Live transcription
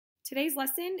Today's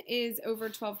lesson is over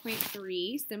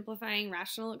 12.3, simplifying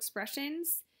rational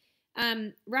expressions.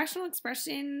 Rational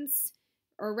expressions,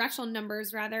 or rational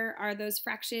numbers rather, are those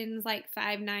fractions like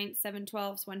 5/9,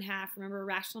 7/12, 1/2. Remember,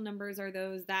 rational numbers are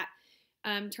those that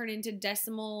turn into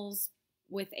decimals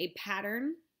with a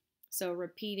pattern. So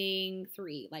repeating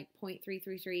 3, like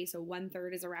 0.333, so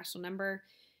 1/3 is a rational number.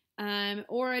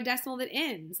 Or a decimal that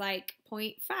ends, like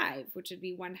 0.5, which would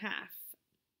be 1/2.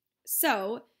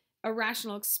 So a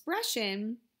rational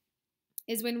expression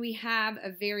is when we have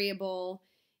a variable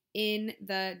in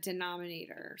the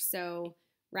denominator. So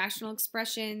rational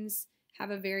expressions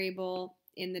have a variable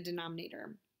in the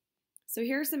denominator. So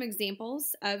here are some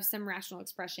examples of some rational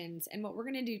expressions. And what we're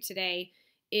going to do today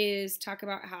is talk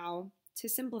about how to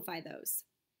simplify those.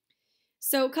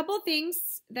 So a couple of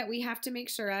things that we have to make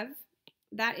sure of.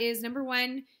 That is, number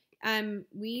one,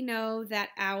 we know that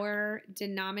our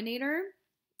denominator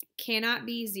cannot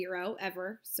be 0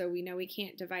 ever, so we know we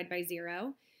can't divide by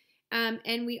 0.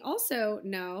 And we also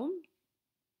know,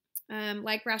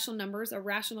 like rational numbers, a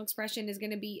rational expression is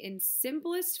going to be in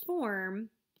simplest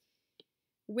form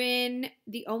when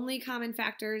the only common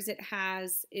factors it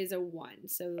has is a 1.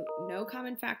 So no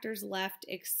common factors left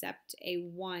except a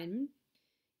 1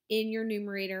 in your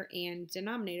numerator and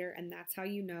denominator, and that's how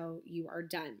you know you are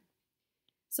done.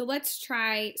 So let's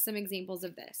try some examples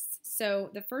of this. So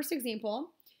the first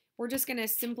example, we're just going to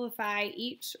simplify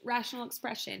each rational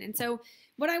expression. And so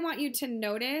what I want you to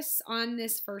notice on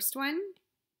this first one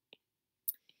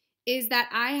is that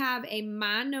I have a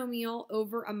monomial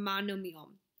over a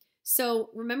monomial. So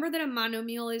remember that a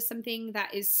monomial is something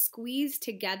that is squeezed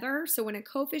together. So when a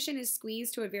coefficient is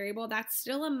squeezed to a variable, that's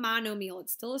still a monomial.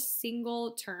 It's still a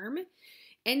single term.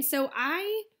 And so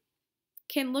I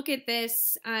can look at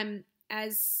this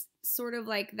as sort of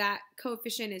like that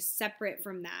coefficient is separate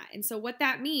from that. And so what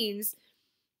that means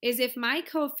is if my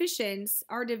coefficients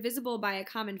are divisible by a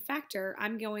common factor,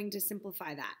 I'm going to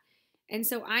simplify that. And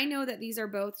so I know that these are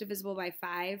both divisible by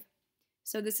 5.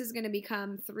 So this is going to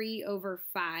become 3 over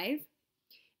 5.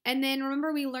 And then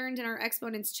remember, we learned in our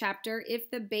exponents chapter,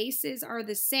 if the bases are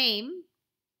the same,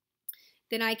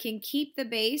 then I can keep the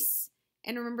base.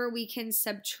 And remember, we can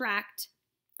subtract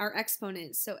our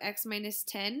exponents. So x minus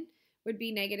 10 would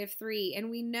be negative 3. And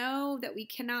we know that we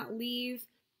cannot leave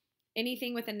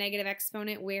anything with a negative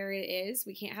exponent where it is.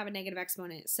 We can't have a negative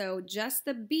exponent. So just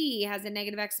the b has a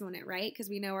negative exponent, right? Because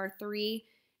we know our 3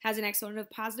 has an exponent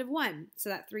of positive 1. So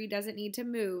that 3 doesn't need to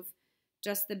move,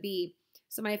 just the b.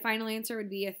 So my final answer would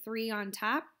be a 3 on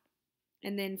top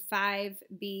and then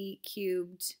 5b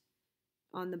cubed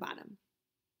on the bottom.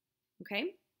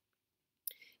 Okay?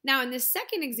 Now in this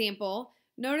second example,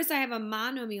 notice I have a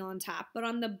monomial on top, but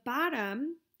on the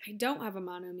bottom, I don't have a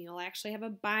monomial. I actually have a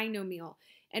binomial.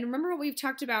 And remember what we've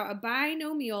talked about, a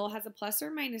binomial has a plus or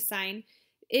minus sign.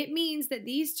 It means that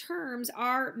these terms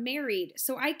are married.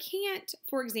 So I can't,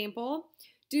 for example,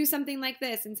 do something like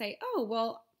this and say, oh,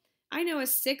 well, I know a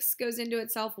 6 goes into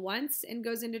itself once and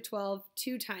goes into 12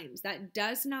 2 times. That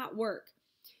does not work.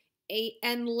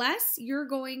 Unless you're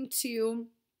going to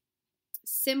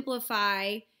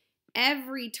simplify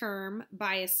every term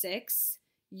by a 6,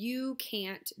 you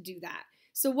can't do that.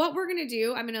 So what we're going to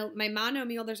do, my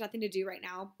monomial, there's nothing to do right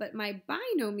now, but my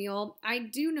binomial, I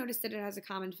do notice that it has a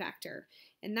common factor,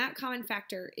 and that common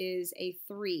factor is a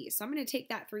 3. So I'm going to take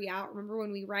that 3 out. Remember,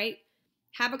 when we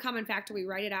have a common factor, we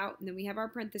write it out, and then we have our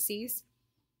parentheses.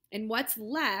 And what's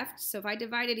left, so if I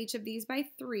divided each of these by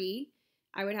 3,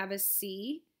 I would have a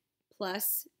c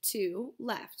plus 2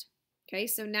 left. Okay,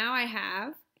 so now I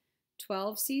have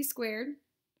 12c squared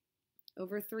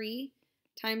over 3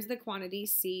 times the quantity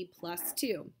c plus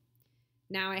 2.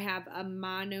 Now I have a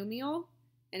monomial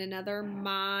and another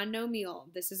monomial.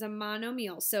 This is a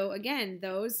monomial. So again,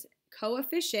 those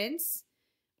coefficients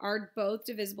are both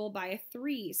divisible by a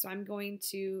 3. So I'm going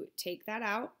to take that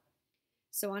out.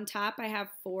 So on top I have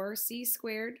 4c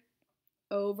squared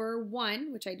over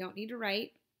 1, which I don't need to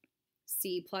write,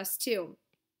 c plus 2.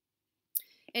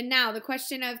 And now the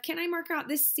question of, can I mark out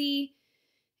this c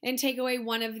and take away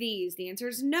one of these? The answer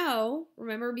is no.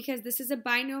 Remember, because this is a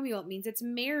binomial, it means it's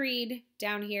married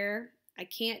down here. I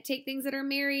can't take things that are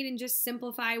married and just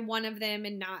simplify one of them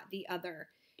and not the other.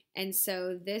 And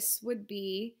so this would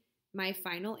be my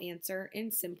final answer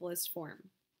in simplest form.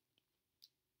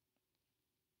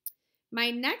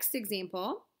 My next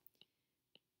example,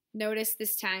 notice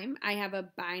this time I have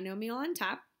a binomial on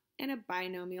top and a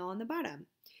binomial on the bottom.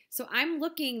 So I'm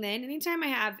looking then, anytime I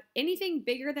have anything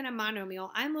bigger than a monomial,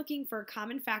 I'm looking for a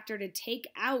common factor to take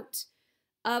out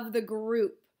of the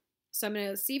group. So I'm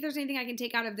going to see if there's anything I can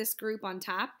take out of this group on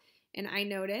top. And I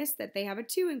notice that they have a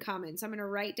 2 in common. So I'm going to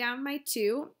write down my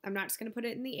 2. I'm not just going to put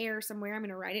it in the air somewhere. I'm going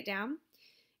to write it down.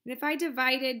 And if I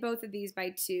divided both of these by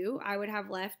 2, I would have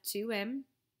left 2m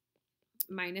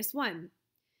minus 1.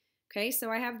 Okay,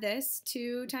 so I have this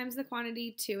 2 times the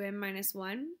quantity 2m minus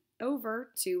 1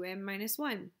 over 2m minus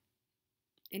 1.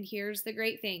 And here's the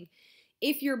great thing.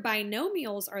 If your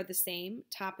binomials are the same,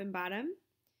 top and bottom,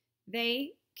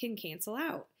 they can cancel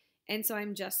out. And so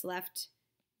I'm just left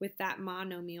with that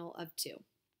monomial of 2.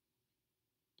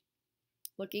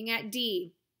 Looking at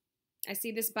D, I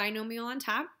see this binomial on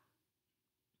top,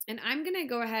 and I'm going to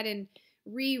go ahead and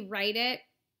rewrite it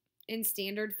in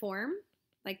standard form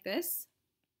like this.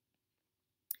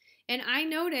 And I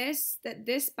notice that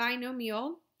this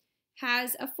binomial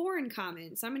has a 4 in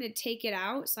common, so I'm going to take it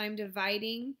out. So I'm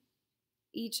dividing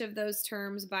each of those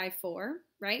terms by 4,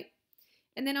 right?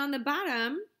 And then on the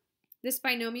bottom, this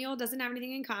binomial doesn't have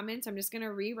anything in common, so I'm just going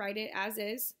to rewrite it as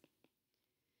is.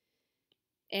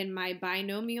 And my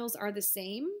binomials are the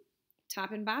same,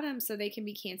 top and bottom, so they can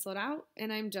be canceled out,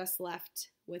 and I'm just left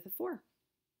with a 4.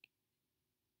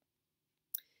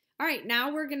 All right,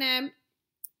 now we're going to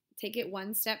take it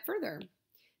one step further.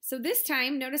 So this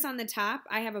time, notice on the top,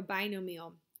 I have a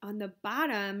binomial. On the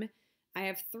bottom, I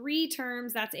have 3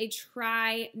 terms. That's a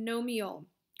trinomial,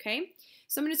 okay?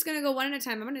 So I'm just going to go one at a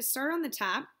time. I'm going to start on the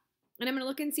top, and I'm going to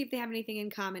look and see if they have anything in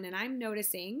common. And I'm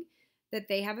noticing that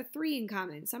they have a 3 in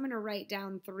common. So I'm going to write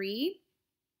down 3.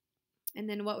 And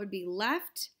then what would be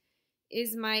left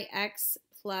is my x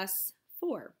plus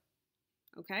 4.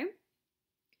 Okay?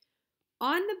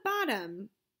 On the bottom,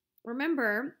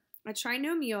 remember, a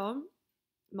trinomial,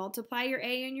 multiply your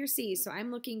a and your c. So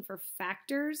I'm looking for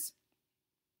factors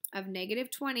of negative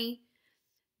 20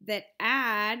 that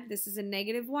add, this is a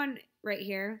negative 1 right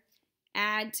here,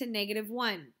 add to negative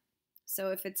 1.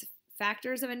 So if it's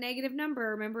factors of a negative number,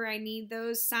 remember I need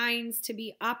those signs to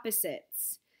be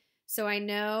opposites. So I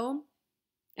know,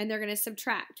 and they're going to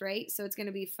subtract, right? So it's going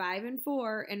to be 5 and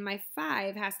 4, and my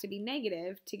 5 has to be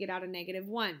negative to get out a negative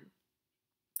 1.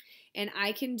 And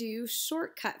I can do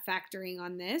shortcut factoring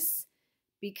on this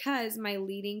because my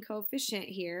leading coefficient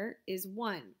here is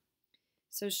 1.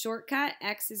 So shortcut,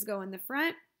 x is going in the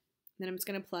front, then I'm just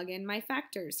going to plug in my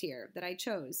factors here that I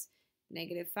chose.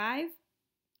 Negative 5,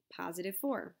 positive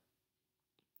 4.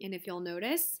 And if you'll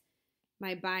notice,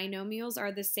 my binomials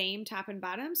are the same top and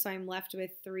bottom, so I'm left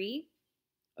with 3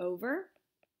 over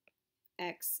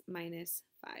x minus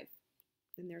 5.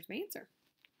 And there's my answer.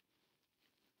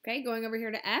 Okay, going over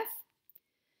here to F,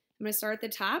 I'm going to start at the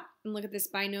top and look at this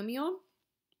binomial,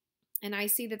 and I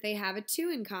see that they have a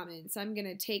 2 in common. So I'm going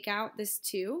to take out this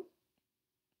 2,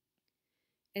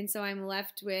 and so I'm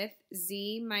left with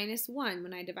z minus 1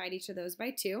 when I divide each of those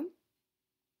by 2.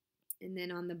 And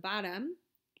then on the bottom,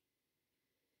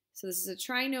 so this is a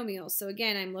trinomial. So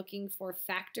again, I'm looking for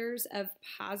factors of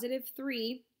positive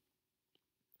 3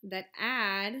 that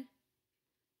add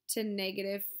to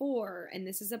negative 4. And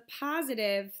this is a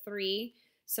positive 3,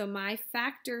 so my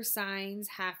factor signs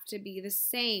have to be the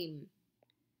same.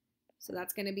 So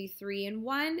that's going to be 3 and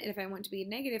 1. And if I want to be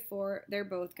negative 4, they're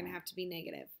both going to have to be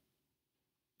negative.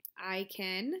 I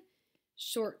can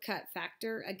shortcut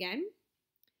factor again.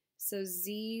 So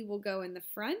z will go in the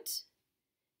front,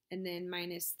 and then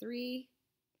minus 3,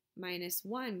 minus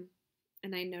 1.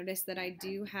 And I notice that I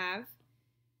do have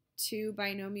 2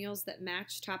 binomials that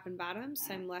match top and bottom,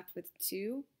 so I'm left with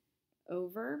 2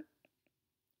 over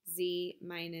z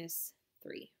minus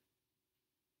 3.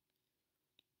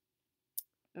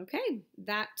 Okay,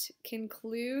 that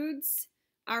concludes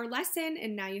our lesson,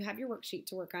 and now you have your worksheet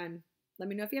to work on. Let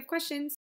me know if you have questions.